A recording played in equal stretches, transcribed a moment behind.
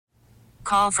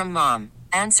Call from mom.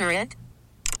 Answer it.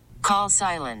 Call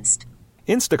silenced.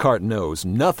 Instacart knows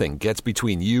nothing gets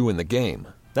between you and the game.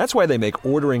 That's why they make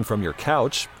ordering from your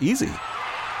couch easy.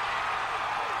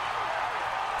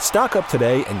 Stock up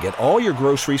today and get all your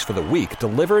groceries for the week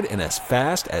delivered in as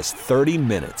fast as 30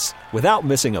 minutes without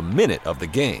missing a minute of the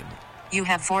game. You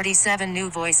have 47 new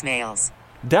voicemails.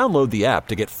 Download the app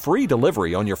to get free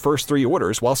delivery on your first 3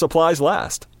 orders while supplies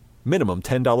last. Minimum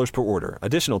 $10 per order.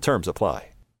 Additional terms apply.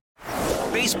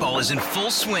 Baseball is in full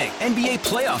swing. NBA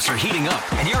playoffs are heating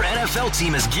up, and your NFL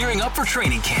team is gearing up for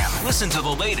training camp. Listen to the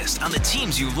latest on the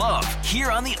teams you love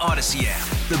here on the Odyssey app.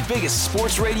 The biggest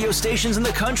sports radio stations in the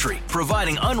country,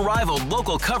 providing unrivaled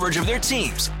local coverage of their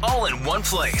teams, all in one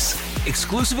place.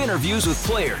 Exclusive interviews with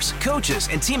players, coaches,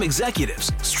 and team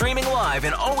executives, streaming live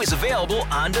and always available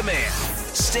on demand.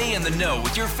 Stay in the know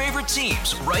with your favorite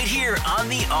teams right here on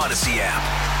the Odyssey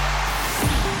app.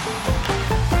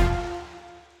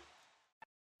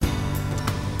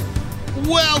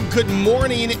 Well, good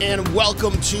morning and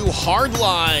welcome to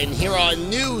Hardline here on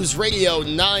News Radio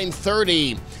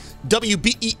 930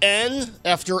 WBEN.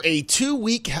 After a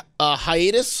 2-week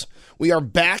hiatus, we are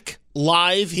back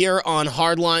live here on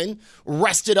Hardline,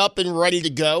 rested up and ready to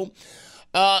go.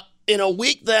 In a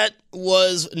week that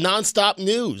was nonstop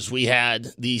news, we had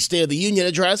the State of the Union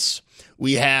address.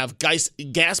 We have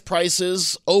gas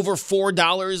prices over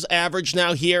 $4 average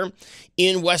now here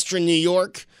in Western New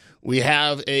York. We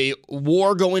have a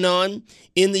war going on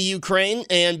in the Ukraine,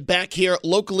 and back here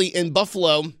locally in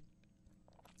Buffalo,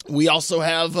 we also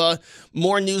have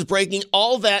more news breaking.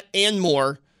 All that and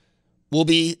more will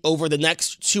be over the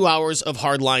next 2 hours of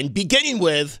Hardline, beginning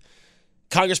with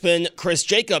Congressman Chris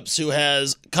Jacobs, who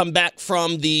has come back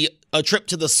from a trip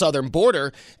to the southern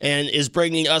border and is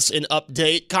bringing us an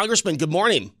update. Congressman, good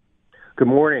morning. Good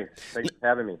morning. Thanks for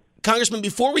having me. Congressman,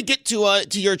 before we get to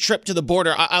your trip to the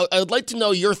border, I would like to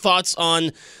know your thoughts on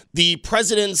the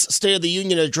President's State of the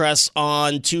Union address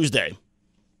on Tuesday.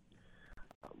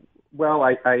 Well,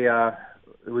 this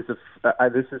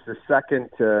is the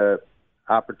second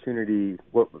opportunity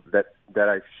that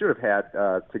I should have had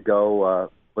to go,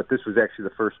 but this was actually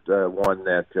the first one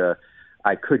that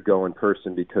I could go in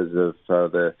person because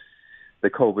of the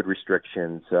COVID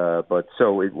restrictions. But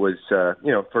so it was,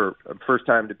 for first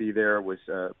time to be there was,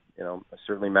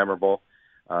 certainly memorable.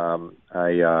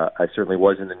 I certainly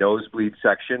was in the nosebleed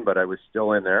section, but I was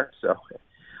still in there. So,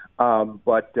 I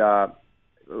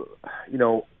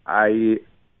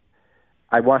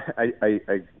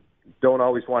don't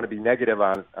always want to be negative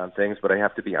on things, but I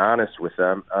have to be honest with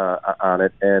them on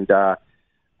it. And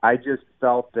I just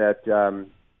felt that, I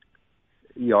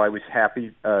was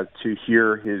happy to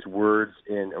hear his words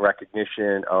in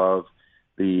recognition of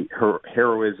the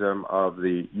heroism of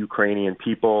the Ukrainian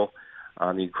people,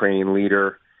 the Ukrainian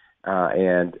leader,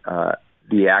 and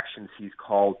the actions he's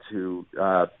called to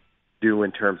do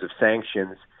in terms of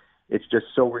sanctions. It's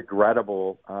just so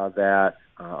regrettable that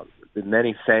the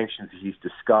many sanctions he's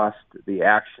discussed, the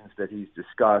actions that he's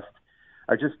discussed,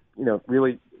 are just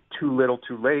really too little,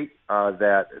 too late.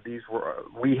 That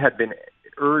we had been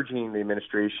urging the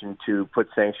administration to put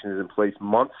sanctions in place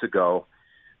months ago,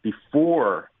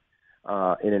 before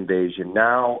an invasion.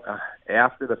 Now,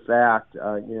 after the fact,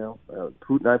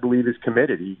 Putin, I believe, is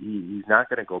committed. He's not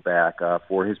going to go back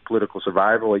for his political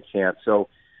survival. He can't. So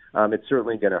it's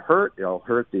certainly going to hurt. It'll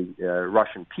hurt the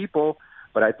Russian people,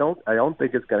 but I don't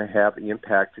think it's going to have the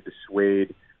impact to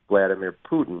dissuade Vladimir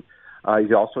Putin.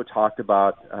 He also talked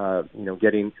about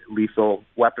getting lethal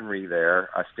weaponry there,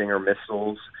 Stinger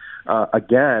missiles.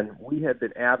 Again, we had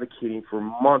been advocating for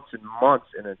months and months,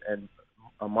 and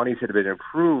monies had been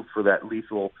approved for that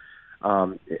lethal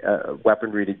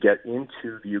weaponry to get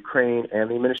into the Ukraine,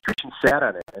 and the administration sat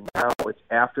on it. And now it's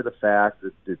after the fact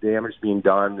that the damage is being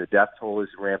done, the death toll is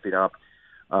ramping up.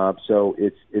 So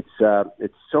it's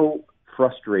so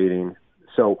frustrating.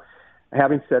 So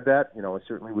having said that, I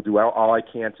certainly will do all I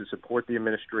can to support the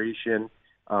administration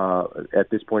at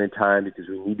this point in time, because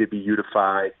we need to be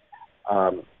unified.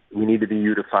 We need to be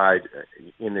unified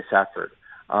in this effort.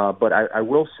 But I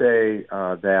will say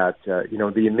that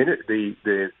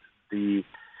the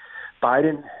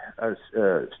Biden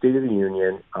State of the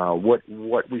Union, what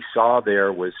we saw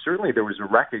there was certainly there was a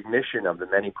recognition of the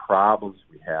many problems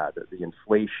we had, the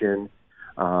inflation.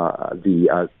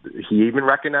 He even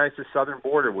recognized the southern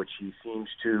border, which he seems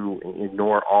to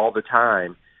ignore all the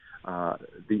time.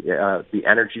 The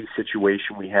energy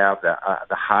situation we have, the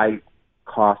high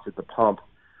cost at the pump.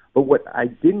 But what I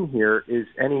didn't hear is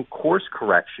any course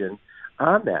correction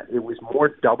on that. It was more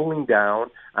doubling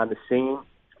down on the same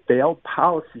failed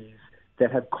policies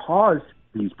that have caused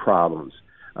these problems.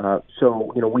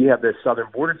 So, we have this southern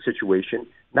border situation,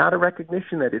 not a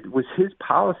recognition that it was his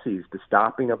policies, the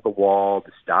stopping of the wall,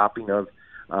 the stopping of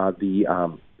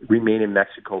the Remain in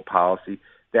Mexico policy,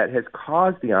 that has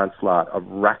caused the onslaught of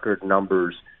record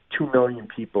numbers, 2 million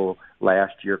people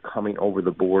last year coming over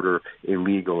the border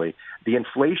illegally. The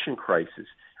inflation crisis,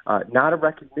 not a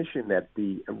recognition that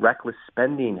the reckless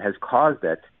spending has caused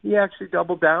that. He actually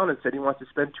doubled down and said he wants to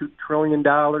spend $2 trillion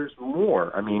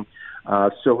more. I mean,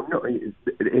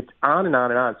 it's on and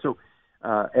on and on. So,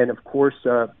 and of course,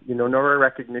 no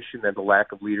recognition that the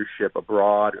lack of leadership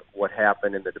abroad, what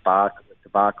happened in the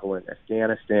debacle in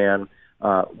Afghanistan,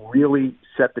 really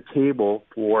set the table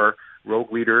for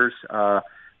rogue leaders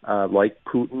like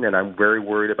Putin, and I'm very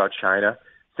worried about China,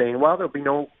 saying, well, there'll be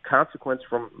no consequence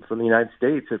from the United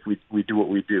States if we do what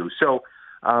we do. So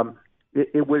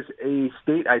it was a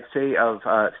state, I'd say, of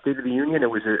State of the Union. It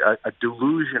was a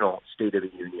delusional State of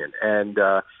the Union. And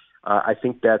I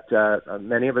think that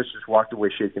many of us just walked away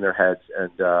shaking their heads,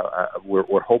 and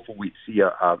we're hopeful we see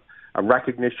a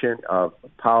recognition of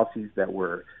policies that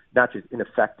were not just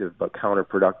ineffective but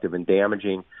counterproductive and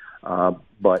damaging,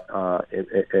 but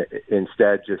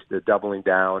instead just doubling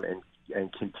down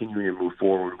and continuing to move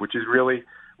forward, which is really,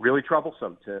 really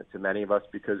troublesome to many of us,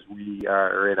 because we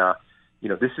are in a,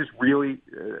 this is really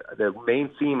the main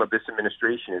theme of this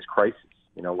administration is crisis.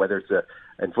 Whether it's an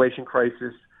inflation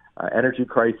crisis, energy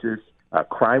crisis,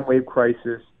 crime wave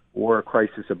crisis, or a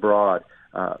crisis abroad.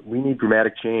 We need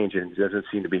dramatic change, and it doesn't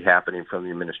seem to be happening from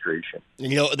the administration.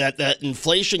 That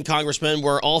inflation, Congressman,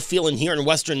 we're all feeling here in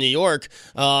Western New York.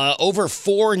 Over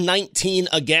 $4.19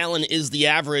 a gallon is the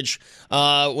average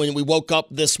when we woke up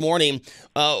this morning.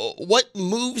 What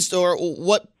moves or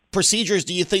what procedures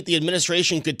do you think the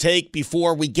administration could take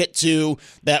before we get to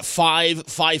that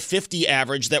 $5.50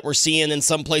 average that we're seeing in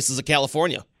some places of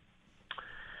California?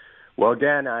 Well,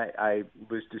 again, I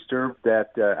was disturbed that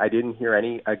I didn't hear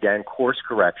any, course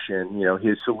correction.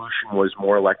 His solution was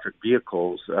more electric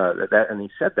vehicles, and he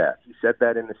said that. He said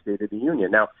that in the State of the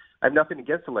Union. Now, I have nothing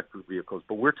against electric vehicles,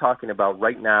 but we're talking about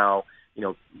right now,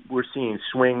 we're seeing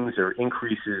swings or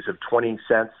increases of 20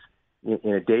 cents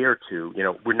in a day or two.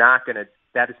 We're not going to,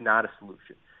 that is not a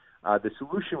solution. The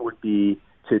solution would be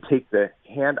to take the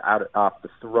hand off the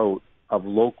throat of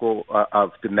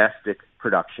of domestic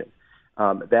production.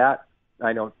 That,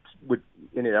 I know, would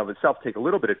in and of itself take a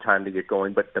little bit of time to get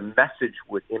going, but the message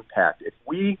would impact. If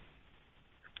we,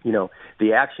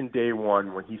 the action day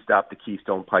one, when he stopped the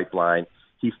Keystone Pipeline,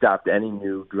 he stopped any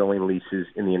new drilling leases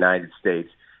in the United States.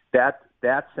 That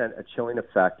sent a chilling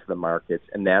effect to the markets,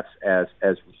 and that's as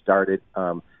we started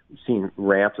seeing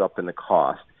ramps up in the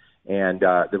cost, and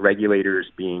the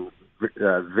regulators being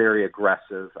very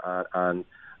aggressive on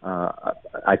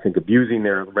I think, abusing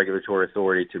their regulatory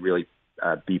authority to really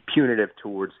be punitive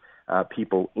towards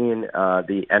people in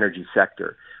the energy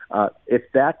sector. If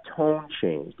that tone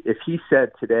changed, if he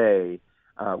said today,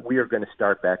 we are going to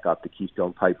start back up the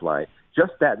Keystone Pipeline,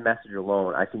 just that message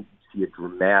alone, I think you'd see a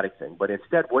dramatic thing. But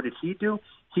instead, what did he do?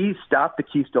 He stopped the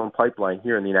Keystone Pipeline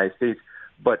here in the United States,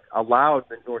 but allowed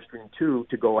the Nord Stream 2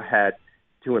 to go ahead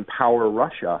to empower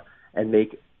Russia and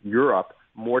make Europe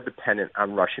more dependent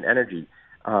on Russian energy.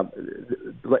 And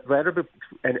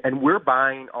we're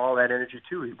buying all that energy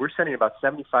too. We're sending about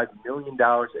 $75 million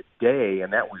a day,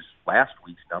 and that was last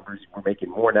week's numbers. We're making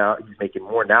more now. He's making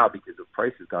more now because the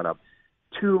price has gone up,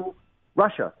 to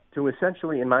Russia to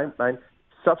essentially, in my mind,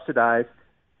 subsidize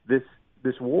this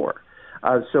war.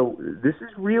 So this is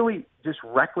really just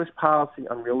reckless policy,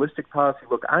 unrealistic policy.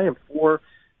 Look, I am for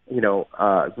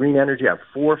green energy. I'm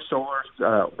for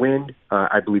solar, wind.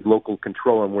 I believe local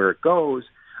control and where it goes,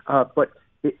 but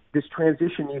this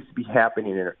transition needs to be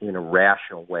happening in a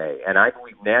rational way. And I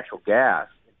believe natural gas,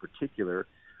 in particular,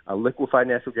 liquefied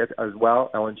natural gas as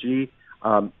well, LNG,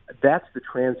 that's the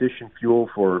transition fuel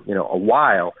for a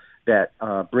while that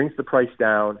brings the price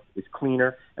down, is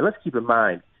cleaner. And let's keep in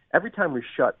mind, every time we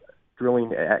shut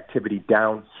drilling activity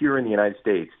down here in the United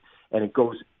States and it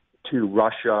goes to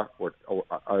Russia or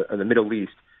the Middle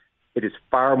East, it is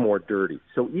far more dirty.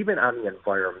 So even on the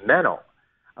environmental,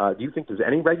 do you think there's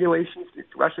any regulations that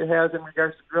Russia has in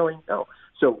regards to drilling? No.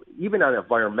 So even on an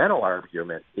environmental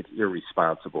argument, it's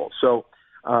irresponsible. So,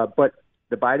 but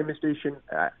the Biden administration,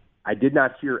 I did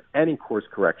not hear any course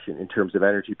correction in terms of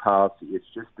energy policy. It's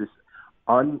just this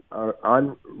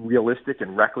unrealistic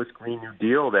and reckless Green New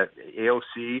Deal that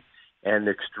AOC and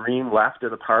the extreme left of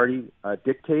the party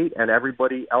dictate, and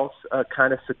everybody else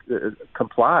kind of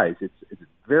complies. It's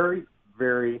very,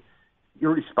 very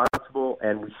irresponsible,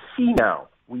 and we see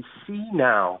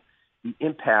now the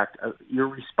impact of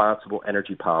irresponsible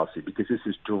energy policy, because this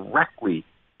is directly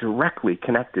directly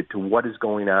connected to what is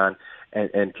going on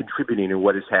and contributing to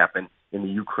what has happened in the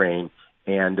Ukraine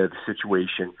and the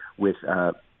situation with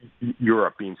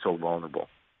Europe being so vulnerable.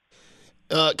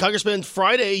 Congressman,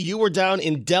 Friday you were down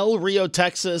in Del Rio,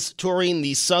 Texas, touring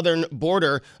the southern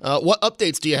border. What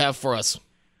updates do you have for us?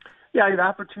 Yeah, I had the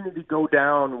opportunity to go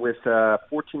down with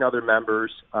 14 other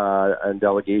members and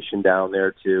delegation down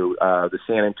there to the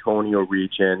San Antonio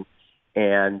region.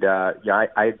 And,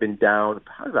 I had been down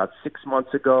probably about 6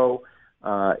 months ago.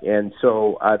 And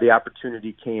so the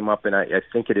opportunity came up, and I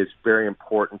think it is very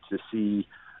important to see,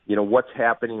 what's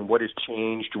happening, what has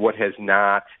changed, what has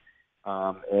not.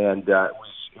 It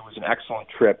was an excellent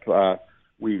trip.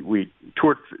 We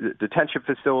toured detention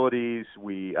facilities.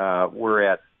 We were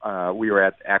at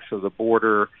actually the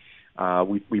border.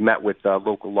 We met with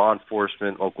local law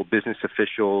enforcement, local business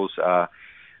officials.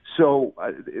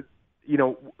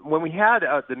 When we had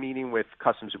the meeting with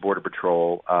Customs and Border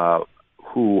Patrol,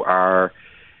 who are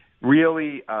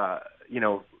really,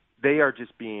 they are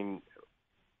just being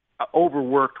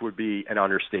overworked would be an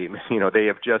understatement. They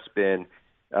have just been,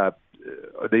 the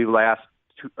last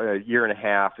year and a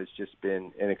half has just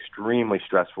been an extremely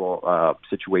stressful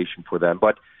situation for them.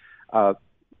 But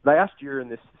last year in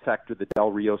this sector, the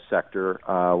Del Rio sector,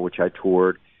 which I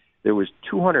toured, there was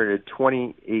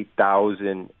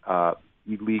 228,000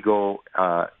 illegal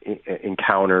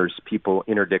encounters, people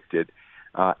interdicted,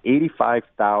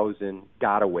 85,000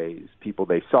 gotaways, people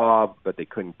they saw but they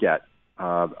couldn't get.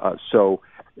 So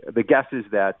the guess is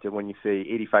that when you say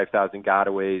 85,000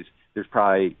 gotaways, there's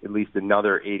probably at least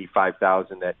another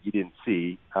 85,000 that you didn't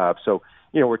see. So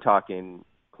we're talking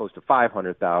close to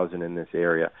 500,000 in this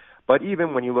area. But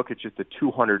even when you look at just the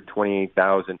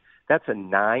 228,000, that's a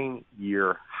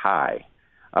 9-year high.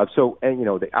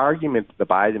 The argument that the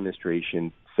Biden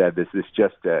administration said this is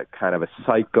just a kind of a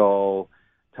cycle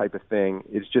type of thing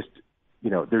is just,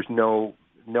 there's no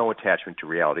attachment to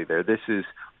reality there. This is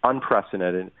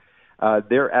unprecedented.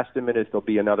 Their estimate is there'll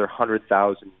be another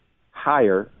 100,000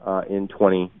 higher in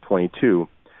 2022.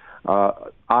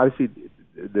 Obviously,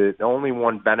 the only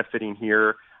one benefiting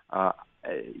here, our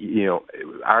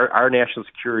national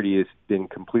security has been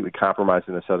completely compromised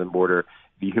in the southern border.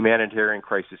 The humanitarian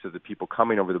crisis of the people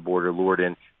coming over the border lured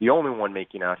in. The only one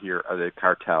making out here are the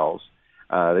cartels.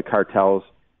 The cartels,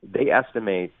 they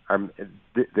estimate, are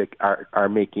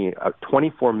making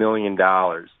 $24 million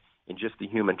in just the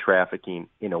human trafficking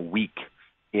in a week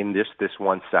in this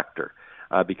one sector,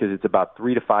 because it's about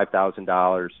 $3,000 to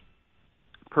 $5,000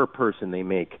 per person they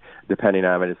make, depending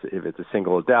on if it's a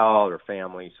single adult or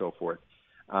family, so forth.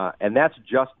 And that's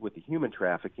just with the human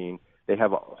trafficking. They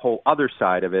have a whole other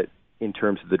side of it in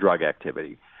terms of the drug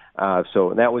activity.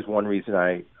 So that was one reason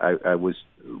I was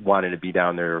wanted to be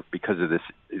down there, because of this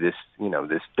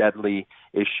deadly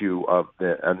issue of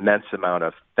the immense amount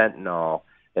of fentanyl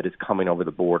that is coming over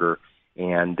the border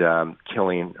and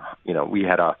killing. We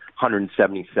had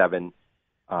 177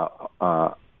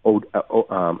 heroin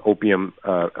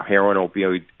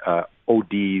opioid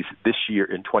ODs this year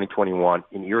in 2021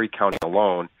 in Erie County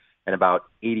alone, and about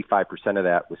 85% of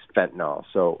that was fentanyl.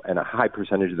 And a high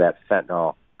percentage of that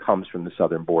fentanyl comes from the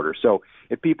southern border. So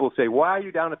if people say, why are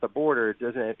you down at the border? It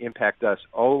doesn't impact us.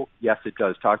 Oh, yes, it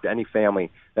does. Talk to any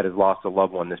family that has lost a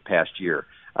loved one this past year.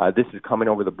 This is coming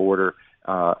over the border,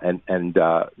 and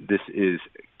this is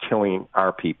killing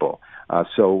our people.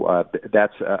 So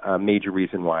that's a major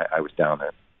reason why I was down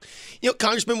there.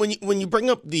 Congressman, when you bring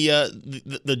up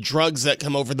the drugs that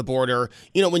come over the border,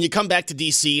 when you come back to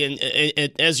D.C. and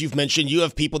as you've mentioned, you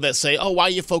have people that say, oh, why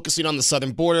are you focusing on the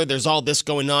southern border? There's all this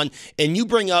going on. And you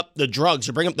bring up the drugs,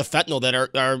 you bring up the fentanyl that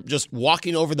are just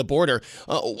walking over the border.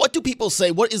 What do people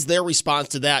say? What is their response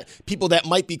to that? People that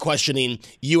might be questioning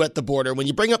you at the border. When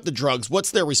you bring up the drugs, what's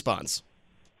their response?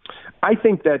 I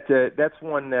think that that's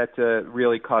one that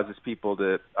really causes people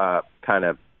to kind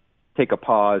of take a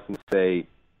pause and say,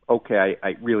 okay,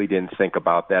 I really didn't think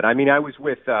about that. I mean, I was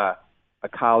with a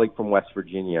colleague from West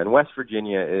Virginia, and West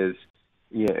Virginia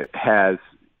has,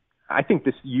 I think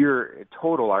this year in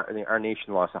total, our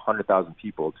nation lost 100,000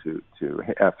 people to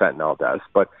fentanyl deaths,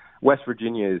 but West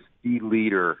Virginia is the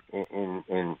leader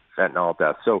in fentanyl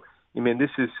deaths. So, I mean,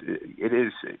 it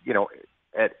is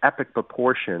at epic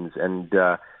proportions, and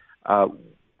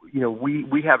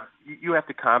you have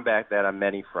to combat that on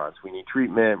many fronts. We need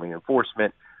treatment, we need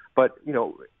enforcement, but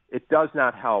it does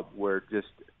not help where just,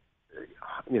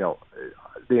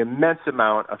 the immense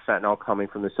amount of fentanyl coming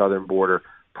from the southern border,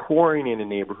 pouring into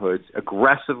neighborhoods,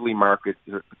 aggressively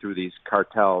marketed through these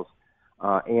cartels.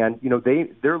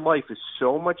 Their life is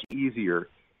so much easier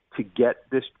to get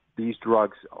these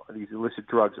drugs, these illicit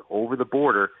drugs over the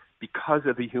border because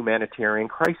of the humanitarian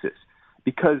crisis.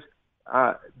 because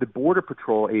the Border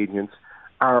Patrol agents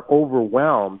are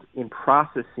overwhelmed in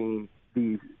processing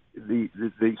the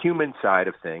human side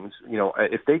of things.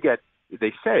 If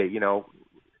they say,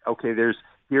 okay,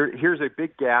 here's a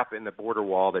big gap in the border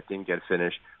wall that didn't get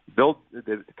finished. The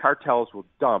cartels will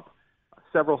dump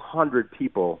several hundred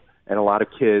people and a lot of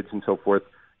kids and so forth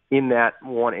in that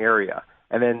one area.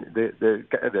 And then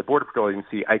the Border Patrol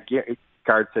agency,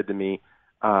 guard said to me,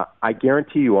 I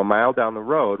guarantee you a mile down the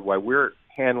road, while we're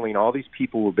handling all these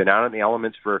people who've been out in the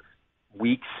elements for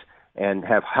weeks and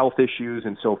have health issues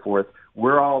and so forth,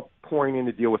 we're all pouring in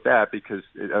to deal with that because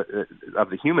of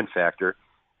the human factor.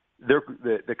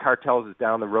 The cartels is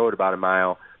down the road about a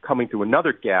mile, coming through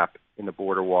another gap in the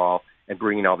border wall and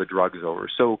bringing all the drugs over.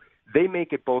 So they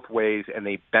make it both ways, and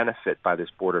they benefit by this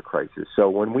border crisis. So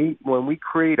when we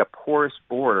create a porous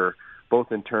border,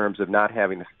 both in terms of not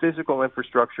having the physical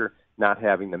infrastructure, not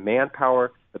having the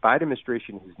manpower, the Biden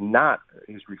administration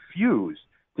has refused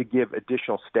to give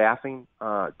additional staffing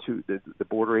to the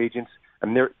border agents. I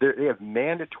mean, they have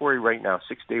mandatory right now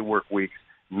 6-day work weeks,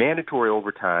 mandatory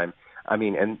overtime. I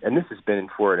mean, and this has been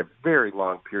for a very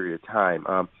long period of time.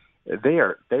 They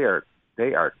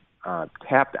are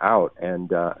tapped out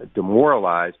and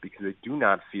demoralized because they do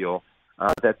not feel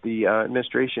that the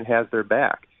administration has their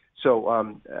back.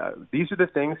 So these are the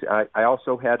things. I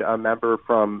also had a member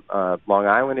from Long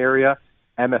Island area,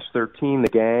 MS-13, the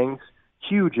gangs,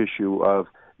 huge issue of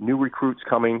new recruits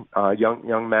coming,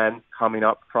 young men coming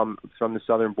up from the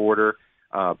southern border.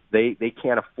 They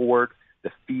can't afford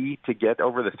the fee to get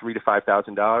over the $3,000 to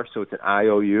 $5,000, so it's an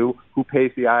IOU. Who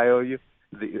pays the IOU?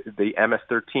 The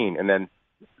MS-13, and then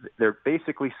they're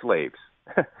basically slaves.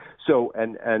 So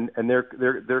and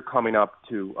they're coming up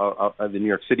to the New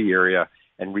York City area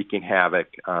and wreaking havoc.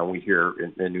 We hear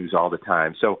in the news all the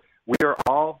time. So we are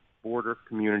all border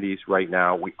communities right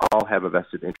now. We all have a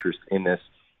vested interest in this.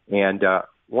 And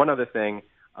one other thing,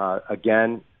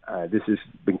 this has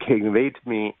been conveyed to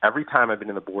me every time I've been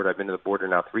to the border. I've been to the border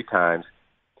now 3 times.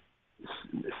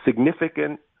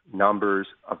 Significant numbers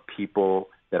of people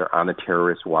that are on the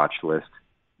terrorist watch list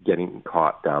getting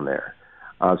caught down there.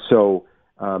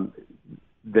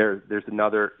 There's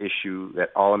another issue that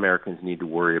all Americans need to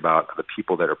worry about, the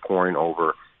people that are pouring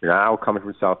over. They're not all coming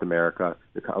from South America.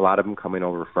 A lot of them coming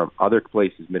over from other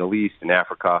places, Middle East and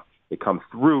Africa. They come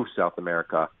through South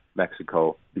America,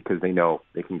 Mexico, because they know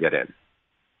they can get in.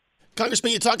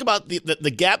 Congressman, you talk about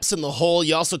the gaps in the hole.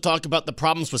 You also talk about the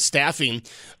problems with staffing.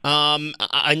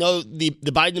 I know the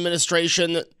Biden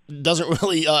administration doesn't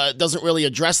really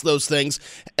address those things.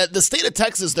 At the state of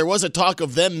Texas, there was a talk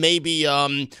of them maybe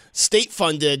state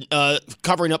funded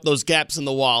covering up those gaps in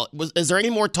the wall. Is there any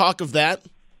more talk of that?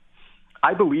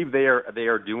 I believe they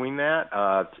are doing that.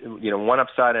 One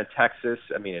upside in Texas,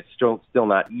 I mean, it's still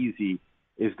not easy,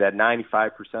 is that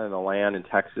 95% of the land in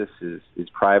Texas is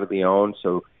privately owned.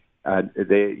 So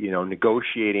they,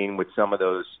 negotiating with some of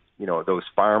those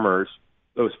farms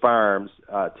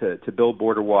to build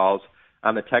border walls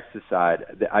on the Texas side.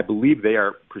 I believe they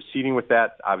are proceeding with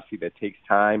that. Obviously, that takes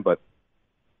time, but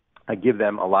I give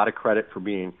them a lot of credit for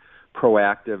being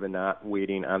proactive and not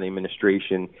waiting on the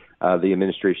administration. The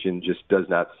administration just does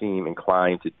not seem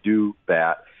inclined to do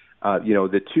that.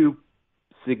 The 2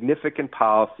 significant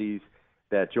policies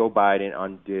that Joe Biden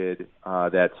undid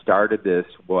that started this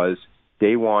was,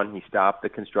 day one, he stopped the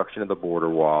construction of the border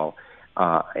wall,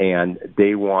 and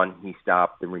day one, he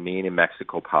stopped the Remain in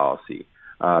Mexico policy.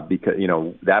 Because,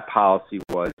 that policy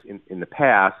was in the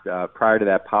past, prior to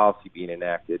that policy being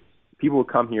enacted, people would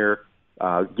come here,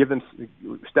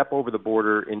 step over the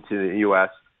border into the U.S.,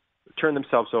 turn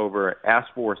themselves over, ask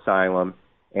for asylum,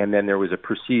 and then there was a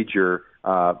procedure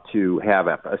to have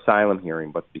an asylum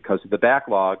hearing. But because of the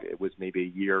backlog, it was maybe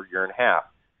a year and a half.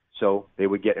 So they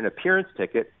would get an appearance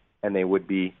ticket, and they would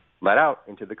be let out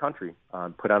into the country,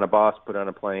 put on a bus, put on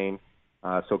a plane,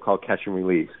 so-called catch and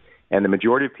release. And the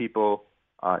majority of people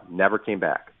never came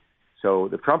back. So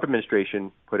the Trump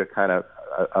administration put a kind of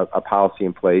a policy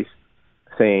in place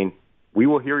saying, we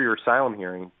will hear your asylum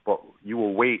hearing, but you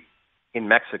will wait in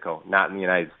Mexico, not in the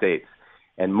United States.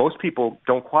 And most people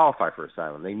don't qualify for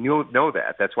asylum. They know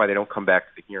that. That's why they don't come back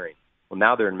to the hearing. Well,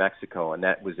 now they're in Mexico, and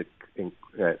that was an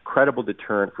incredible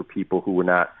deterrent for people who were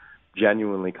not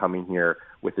genuinely coming here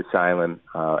with asylum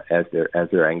as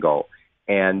their end goal.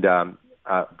 And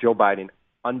Joe Biden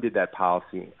undid that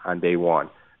policy on day one.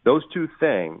 Those two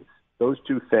things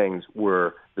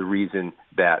were the reason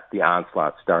that the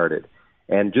onslaught started.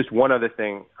 And just one other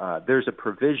thing, there's a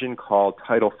provision called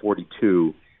Title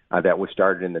 42 that was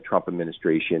started in the Trump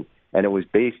administration, and it was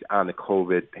based on the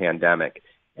COVID pandemic.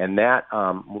 And that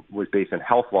was based on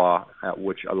health law,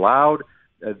 which allowed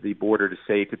the border to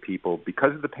say to people,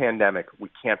 because of the pandemic, we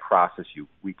can't process you.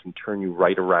 We can turn you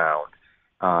right around.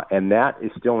 And that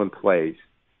is still in place.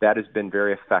 That has been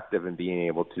very effective in being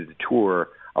able to deter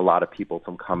a lot of people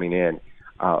from coming in.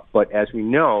 But as we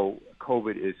know,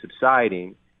 COVID is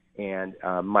subsiding, and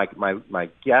my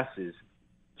guess is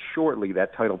shortly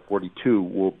that Title 42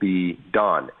 will be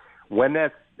done. When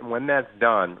that's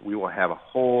done, we will have a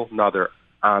whole nother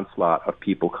onslaught of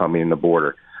people coming in the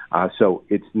border. So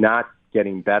it's not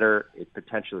getting better. It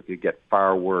potentially could get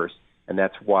far worse, and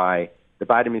that's why the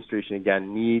Biden administration,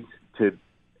 again, needs to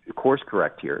course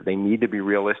correct here. They need to be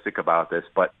realistic about this,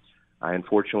 but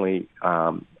unfortunately,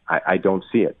 I don't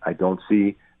see it. I don't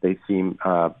see they seem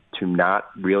to not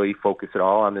really focus at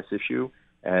all on this issue,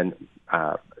 and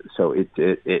so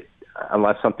it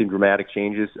unless something dramatic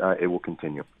changes, it will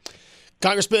continue.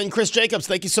 Congressman Chris Jacobs,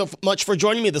 thank you so much for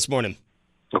joining me this morning.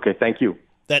 Okay, thank you.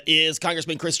 That is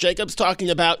Congressman Chris Jacobs talking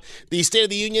about the State of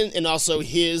the Union and also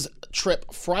his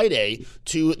trip Friday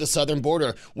to the southern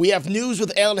border. We have news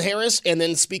with Alan Harris and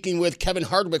then speaking with Kevin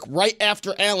Hardwick right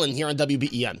after Alan here on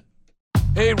WBEN.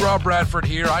 Hey, Rob Bradford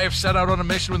here. I have set out on a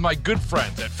mission with my good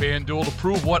friends at FanDuel to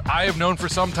prove what I have known for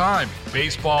some time.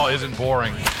 Baseball isn't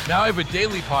boring. Now I have a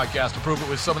daily podcast to prove it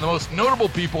with some of the most notable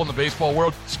people in the baseball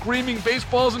world, screaming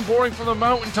baseball isn't boring from the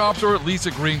mountaintops, or at least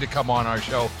agreeing to come on our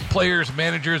show. Players,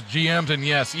 managers, GMs, and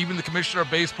yes, even the commissioner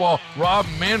of baseball, Rob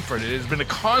Manfred. It has been a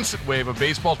constant wave of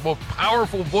baseball's most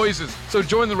powerful voices. So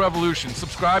join the revolution.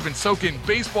 Subscribe and soak in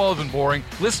Baseball Isn't Boring.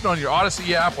 Listen on your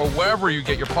Odyssey app or wherever you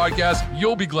get your podcasts.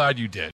 You'll be glad you did.